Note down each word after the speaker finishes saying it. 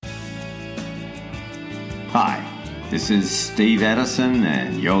Hi, this is Steve Addison,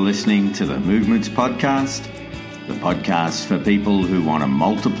 and you're listening to the Movements Podcast, the podcast for people who want to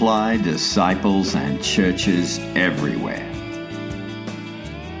multiply disciples and churches everywhere.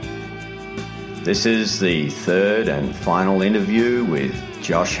 This is the third and final interview with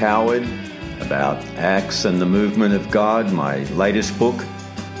Josh Howard about Acts and the Movement of God, my latest book.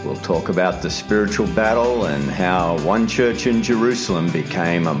 We'll talk about the spiritual battle and how one church in Jerusalem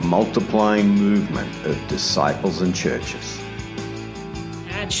became a multiplying movement of disciples and churches.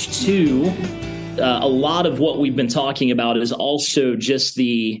 Attached to a lot of what we've been talking about is also just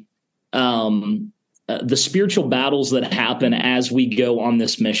the spiritual battles that happen as we go on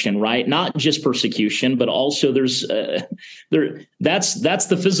this mission, right? Not just persecution, but also that's the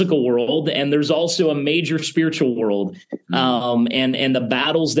physical world, and there's also a major spiritual world, and the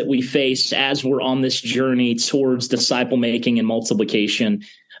battles that we face as we're on this journey towards disciple making and multiplication.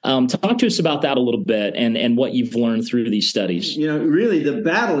 Talk to us about that a little bit and what you've learned through these studies. You know, really, the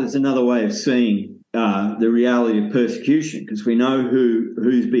battle is another way of seeing the reality of persecution, because we know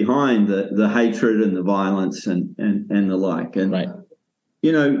who's behind the hatred and the violence and the like. And, right.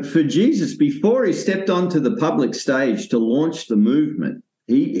 You know, for Jesus, before he stepped onto the public stage to launch the movement,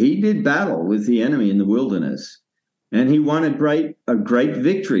 he did battle with the enemy in the wilderness, and he won a great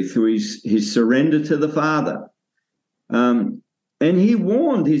victory through his surrender to the Father. And he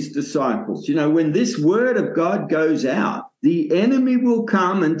warned his disciples, you know, when this word of God goes out, the enemy will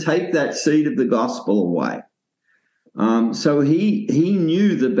come and take that seed of the gospel away. So he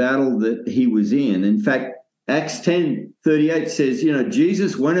knew the battle that he was in. In fact, Acts 10:38 says, you know,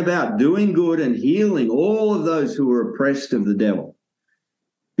 Jesus went about doing good and healing all of those who were oppressed of the devil.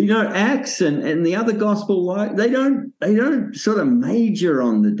 You know, Acts and the other gospel, they don't sort of major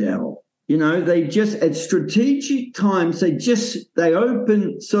on the devil. You know, they just, at strategic times, they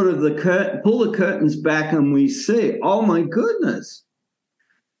open sort of the curtain, pull the curtains back, and we see, oh my goodness.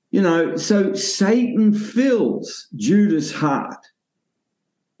 You know, so Satan fills Judas' heart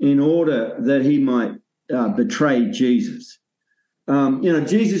in order that he might betray Jesus. You know,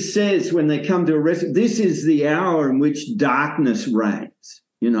 Jesus says when they come to arrest him, this is the hour in which darkness reigns,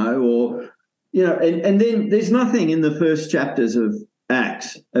 you know, or, you know, and then there's nothing in the first chapters of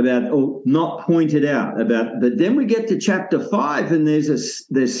Acts about, or not pointed out about, but then we get to chapter 5 and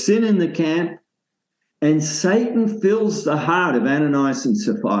there's sin in the camp, and Satan fills the heart of Ananias and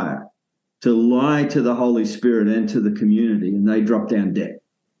Sapphira to lie to the Holy Spirit and to the community, and they drop down dead.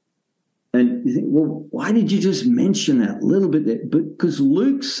 And you think, well, why did you just mention that a little bit there? Because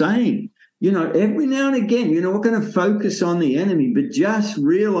Luke's saying, you know, every now and again, you know, we're going to focus on the enemy, but just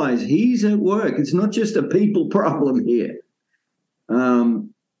realize he's at work. It's not just a people problem here.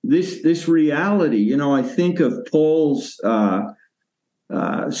 This reality, you know, I think of Paul's the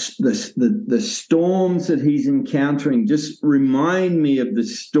storms that he's encountering just remind me of the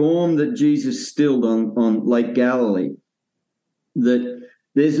storm that Jesus stilled on Lake Galilee. That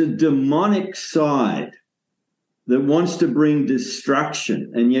there's a demonic side that wants to bring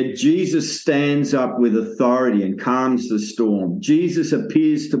destruction, and yet Jesus stands up with authority and calms the storm. Jesus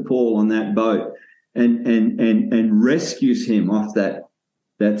appears to Paul on that boat and rescues him off that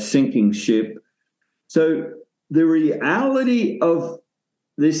sinking ship. So the reality of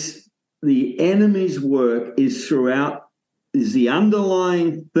this, the enemy's work is the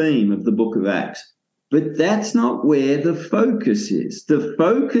underlying theme of the book of Acts. But that's not where the focus is. The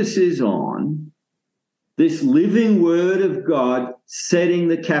focus is on this living word of God setting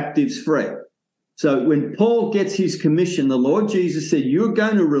the captives free. So when Paul gets his commission, the Lord Jesus said, you're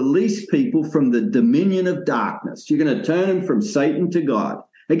going to release people from the dominion of darkness. You're going to turn them from Satan to God.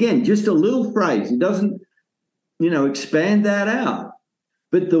 Again, just a little phrase. He doesn't, you know, expand that out.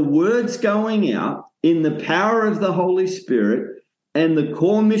 But the word's going out in the power of the Holy Spirit, and the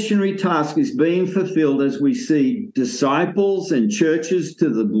core missionary task is being fulfilled as we see disciples and churches to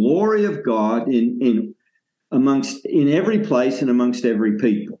the glory of God in every place and amongst every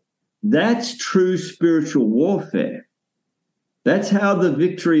people. That's true spiritual warfare. That's how the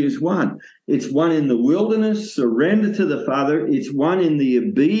victory is won. It's won in the wilderness, surrender to the Father. It's won in the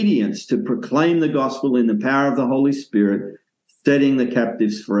obedience to proclaim the gospel in the power of the Holy Spirit, setting the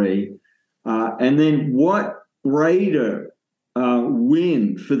captives free. And then what greater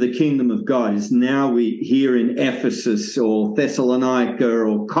win for the kingdom of God is now we hear in Ephesus or Thessalonica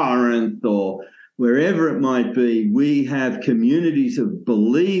or Corinth or wherever it might be, we have communities of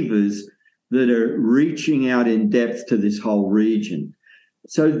believers that are reaching out in depth to this whole region.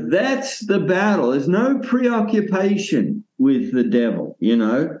 So that's the battle. There's no preoccupation with the devil, you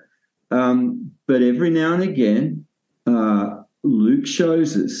know. But every now and again, Luke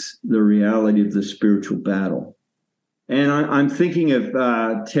shows us the reality of the spiritual battle. And I'm thinking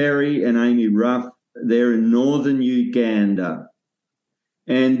of Terry and Amy Ruff. They're in northern Uganda.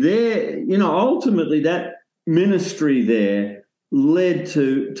 And they're, ultimately that ministry there led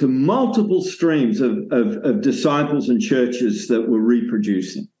to multiple streams of disciples and churches that were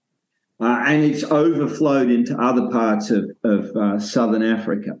reproducing. And it's overflowed into other parts of Southern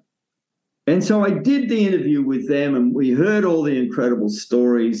Africa. And so I did the interview with them, and we heard all the incredible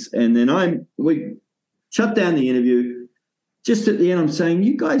stories. And then we shut down the interview. Just at the end, I'm saying,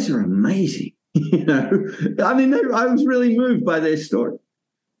 you guys are amazing. I was really moved by their story.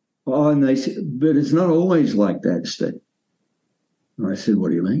 Oh, and they said, but it's not always like that, Steve. And I said, what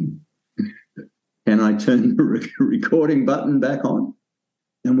do you mean? And I turned the recording button back on,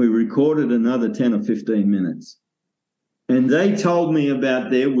 and we recorded another 10 or 15 minutes. And they told me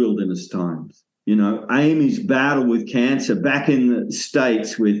about their wilderness times. Amy's battle with cancer back in the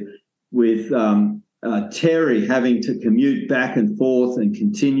States with Terry having to commute back and forth and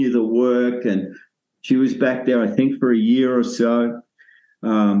continue the work. And she was back there, I think, for a year or so.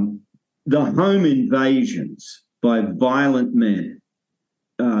 The home invasions by violent men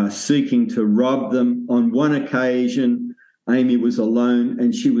seeking to rob them. On one occasion, Amy was alone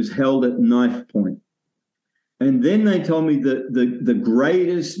and she was held at knife point. And then they told me that the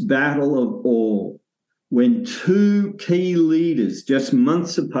greatest battle of all, when two key leaders, just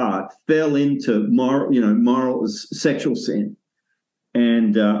months apart, fell into moral sexual sin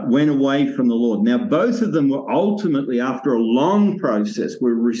and went away from the Lord. Now, both of them were ultimately, after a long process,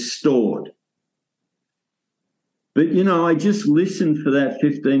 were restored. But, I just listened for that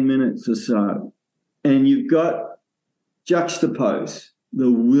 15 minutes or so, and you've got juxtapose the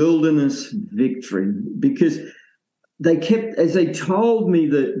wilderness victory, because they kept, as they told me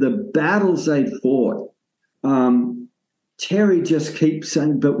the battles they fought, Terry just keeps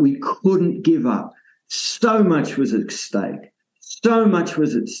saying, but we couldn't give up. So much was at stake. So much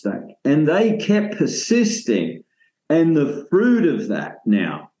was at stake. And they kept persisting. And the fruit of that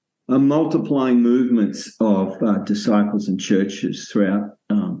now are multiplying movements of disciples and churches throughout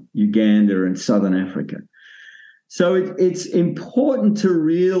Uganda and Southern Africa. So it's important to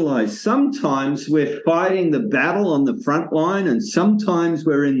realize sometimes we're fighting the battle on the front line, and sometimes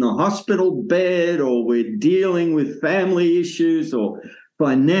we're in the hospital bed, or we're dealing with family issues or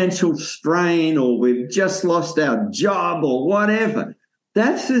financial strain, or we've just lost our job or whatever.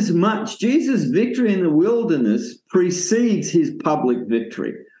 That's as much. Jesus' victory in the wilderness precedes his public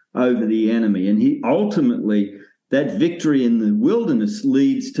victory over the enemy. And he ultimately, that victory in the wilderness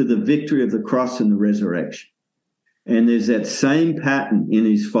leads to the victory of the cross and the resurrection. And there's that same pattern in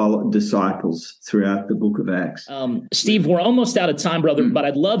his disciples throughout the book of Acts. Steve, we're almost out of time, brother, but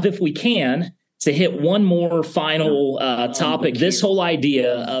I'd love, if we can, to hit one more final topic. This whole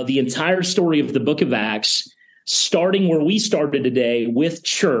idea of the entire story of the book of Acts, starting where we started today with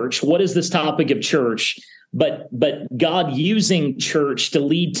church. What is this topic of church? But God using church to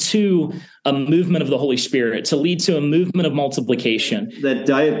lead to a movement of the Holy Spirit, to lead to a movement of multiplication. That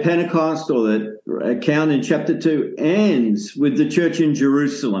day of Pentecost, or that account in chapter 2, ends with the church in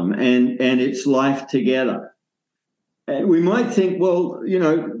Jerusalem and its life together. And we might think, well,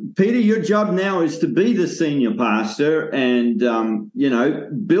 Peter, your job now is to be the senior pastor and,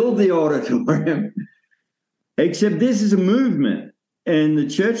 build the auditorium. Except this is a movement. And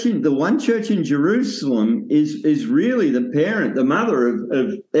the one church in Jerusalem is really the parent, the mother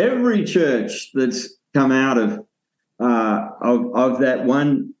of every church that's come out of that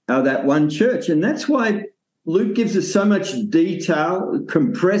one church. And that's why Luke gives us so much detail,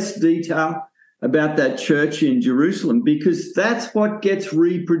 compressed detail about that church in Jerusalem, because that's what gets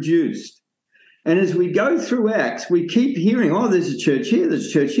reproduced. And as we go through Acts, we keep hearing, oh, there's a church here, there's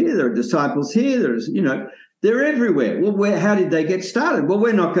a church here, there are disciples here, there's, they're everywhere. Well, how did they get started? Well,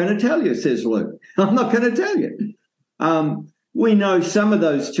 we're not going to tell you, says Luke. I'm not going to tell you. We know some of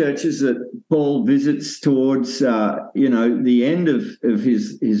those churches that Paul visits towards, the end of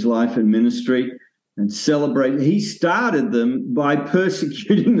his life and ministry and celebrate. He started them by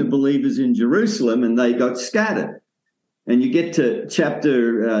persecuting the believers in Jerusalem, and they got scattered. And you get to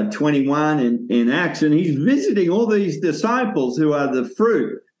chapter 21 in Acts, and he's visiting all these disciples who are the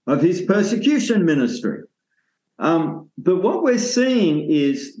fruit of his persecution ministry. But what we're seeing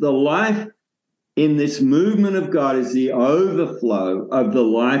is the life in this movement of God is the overflow of the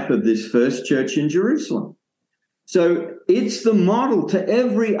life of this first church in Jerusalem. So it's the model to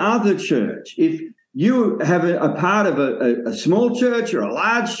every other church. If you have a part of a small church or a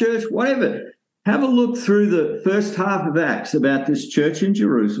large church, whatever, have a look through the first half of Acts about this church in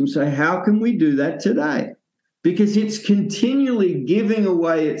Jerusalem. Say, how can we do that today? because it's continually giving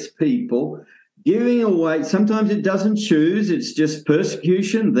away its people, giving away. Sometimes it doesn't choose. It's just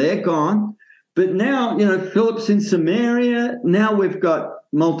persecution. They're gone. But now, Philip's in Samaria. Now we've got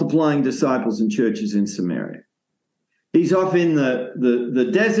multiplying disciples and churches in Samaria. He's off in the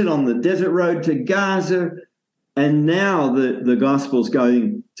desert, on the desert road to Gaza. And now the gospel's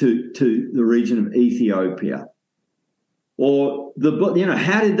going to the region of Ethiopia. Or,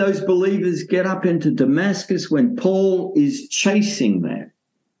 how did those believers get up into Damascus when Paul is chasing them?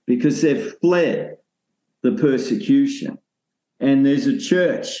 Because they've fled the persecution. And there's a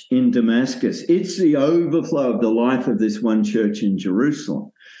church in Damascus. It's the overflow of the life of this one church in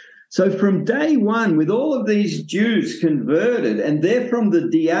Jerusalem. So from day one, with all of these Jews converted, and they're from the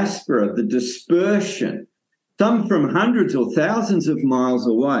diaspora, the dispersion, some from hundreds or thousands of miles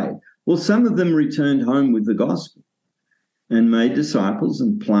away, well, some of them returned home with the gospel and made disciples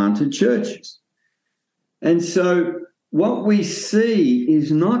and planted churches. And so what we see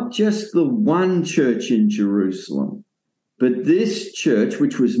is not just the one church in Jerusalem, but this church,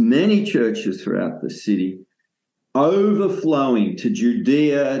 which was many churches throughout the city, overflowing to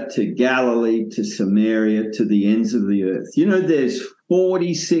Judea, to Galilee, to Samaria, to the ends of the earth. There's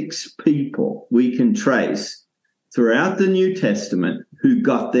 46 people we can trace throughout the New Testament who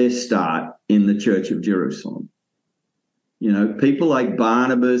got their start in the Church of Jerusalem. People like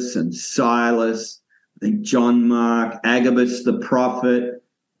Barnabas and Silas, I think John Mark, Agabus the prophet,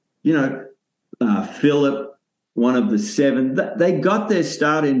 Philip, one of the seven. They got their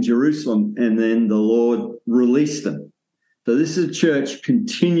start in Jerusalem, and then the Lord released them. So this is a church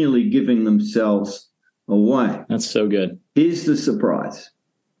continually giving themselves away. That's so good. Here's the surprise.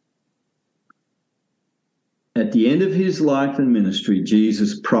 At the end of his life and ministry,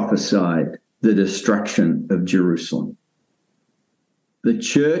 Jesus prophesied the destruction of Jerusalem. The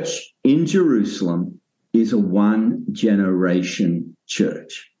church in Jerusalem is a one-generation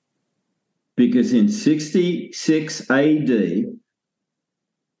church. Because in 66 AD,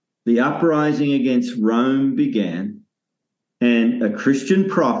 the uprising against Rome began, and a Christian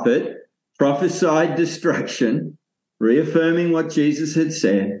prophet prophesied destruction, reaffirming what Jesus had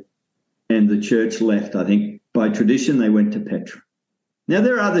said, and the church left. I think by tradition they went to Petra. Now,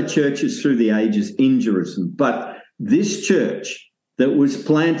 there are other churches through the ages in Jerusalem, but this church that was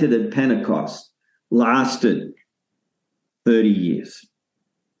planted at Pentecost lasted 30 years.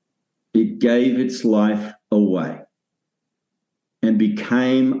 It gave its life away and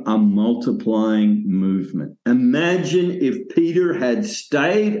became a multiplying movement. Imagine if Peter had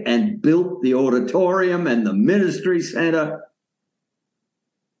stayed and built the auditorium and the ministry center,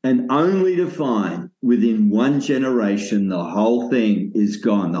 and only to find within one generation the whole thing is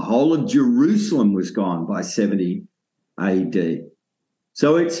gone. The whole of Jerusalem was gone by 70 AD.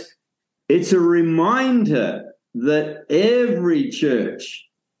 So it's a reminder that every church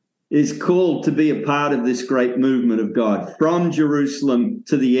is called to be a part of this great movement of God, from Jerusalem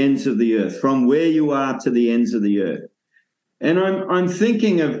to the ends of the earth, from where you are to the ends of the earth. And I'm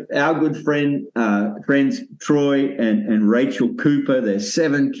thinking of our good friends Troy and Rachel Cooper, their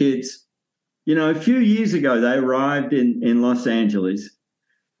 7 kids. A few years ago, they arrived in Los Angeles,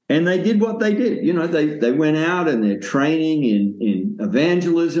 and they did what they did. They went out and they're training in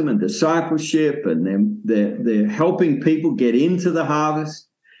evangelism and discipleship, and they're helping people get into the harvest.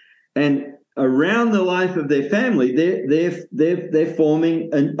 And around the life of their family, they're forming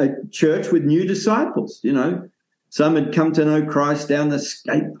a church with new disciples. Some had come to know Christ down the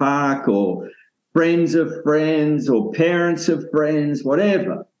skate park, or friends of friends, or parents of friends,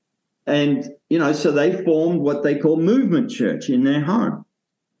 whatever. And, so they formed what they call movement church in their home.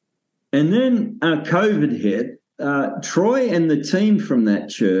 And then COVID hit. Troy and the team from that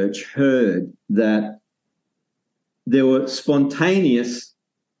church heard that there were spontaneous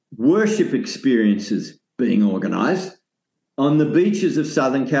worship experiences being organized on the beaches of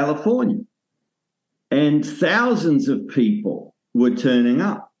Southern California. And thousands of people were turning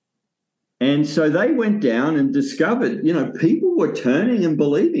up. And so they went down and discovered, people were turning and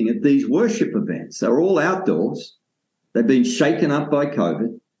believing at these worship events. They were all outdoors. They'd been shaken up by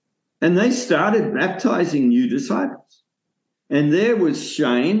COVID. And they started baptizing new disciples. And there was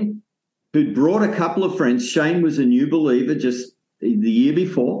Shane, who'd brought a couple of friends. Shane was a new believer just the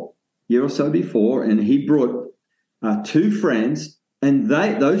year or so before, and he brought 2 friends, and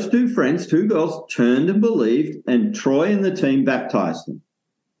those 2 friends, 2 girls, turned and believed, and Troy and the team baptized them.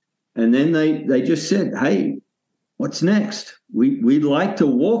 And then they just said, "Hey, what's next? We'd like to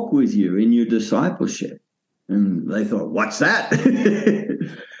walk with you in your discipleship." And they thought, "What's that?"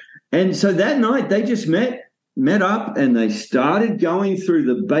 And so that night they just met up, and they started going through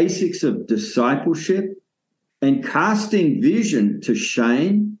the basics of discipleship. and casting vision to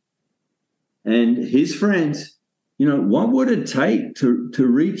Shane and his friends, what would it take to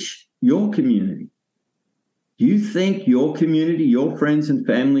reach your community? Do you think your community, your friends and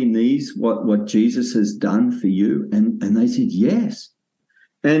family needs what Jesus has done for you? And they said, yes.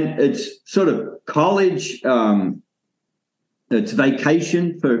 And it's sort of college, it's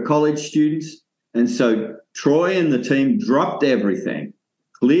vacation for college students. And so Troy and the team dropped everything,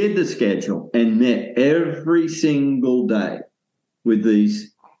 cleared the schedule, and met every single day with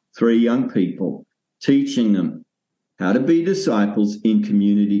these 3 young people, teaching them how to be disciples in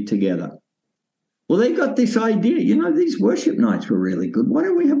community together. Well, they got this idea, these worship nights were really good. Why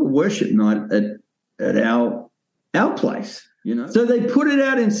don't we have a worship night at our place, So they put it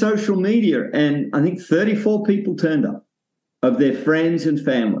out in social media, and I think 34 people turned up of their friends and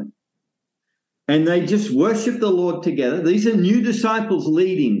family. And they just worship the Lord together. These are new disciples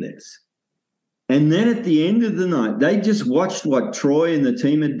leading this. And then at the end of the night, they just watched what Troy and the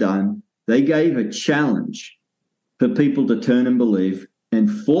team had done. They gave a challenge for people to turn and believe. And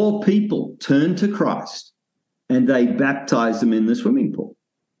 4 people turned to Christ, and they baptized them in the swimming pool.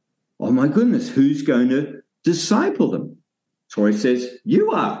 Oh, my goodness, who's going to disciple them? Troy says, you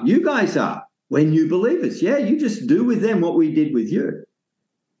guys are. We're new believers. Yeah, you just do with them what we did with you.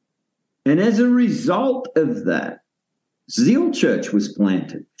 And as a result of that, Zeal Church was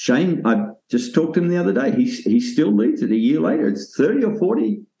planted. Shane, I just talked to him the other day. He still leads it a year later. It's 30 or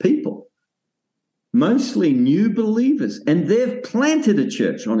 40 people, mostly new believers. And they've planted a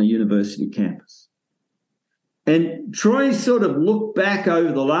church on a university campus. And Troy sort of looked back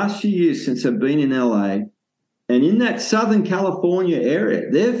over the last few years since I've been in LA, and in that Southern California area,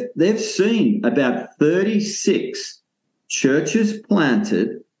 they've seen about 36 churches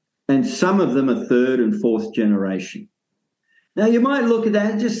planted, and some of them are 3rd and 4th generation. Now, you might look at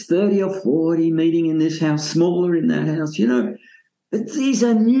that, just 30 or 40 meeting in this house, smaller in that house, but these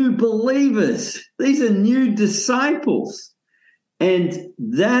are new believers. These are new disciples. And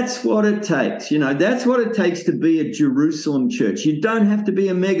that's what it takes. That's what it takes to be a Jerusalem church. You don't have to be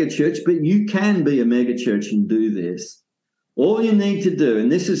a mega church, but you can be a mega church and do this. All you need to do,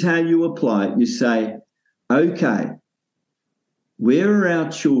 and this is how you apply it, you say, okay, where are our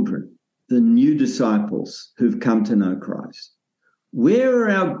children, the new disciples who've come to know Christ? Where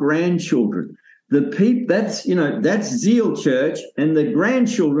are our grandchildren? The people, that's Zeal Church, and the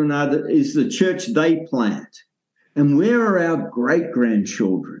grandchildren is the church they plant. And where are our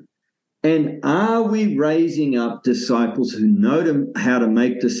great-grandchildren? And are we raising up disciples who know how to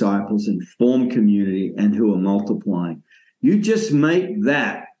make disciples and form community and who are multiplying? You just make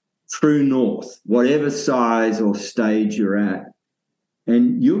that true north, whatever size or stage you're at.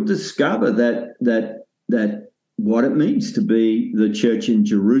 And you'll discover that what it means to be the church in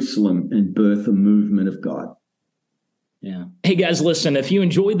Jerusalem and birth a movement of God. Yeah. Hey guys, listen, if you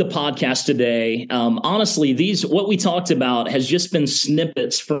enjoyed the podcast today, honestly, what we talked about has just been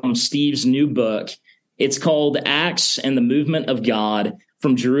snippets from Steve's new book. It's called Acts and the Movement of God,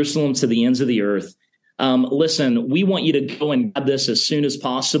 From Jerusalem to the Ends of the Earth. Listen, we want you to go and grab this as soon as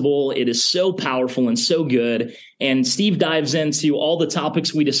possible. It is so powerful and so good. And Steve dives into all the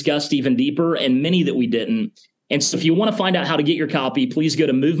topics we discussed even deeper and many that we didn't. And so if you want to find out how to get your copy, please go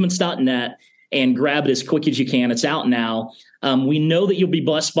to movements.net and grab it as quick as you can. It's out now. We know that you'll be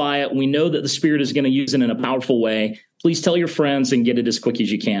blessed by it. We know that the Spirit is going to use it in a powerful way. Please tell your friends and get it as quick as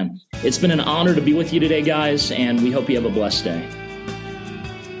you can. It's been an honor to be with you today, guys, and we hope you have a blessed day.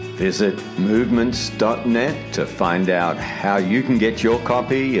 Visit movements.net to find out how you can get your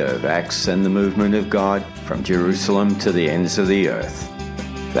copy of Acts and the Movement of God, From Jerusalem to the Ends of the Earth.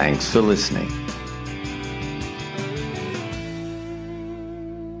 Thanks for listening.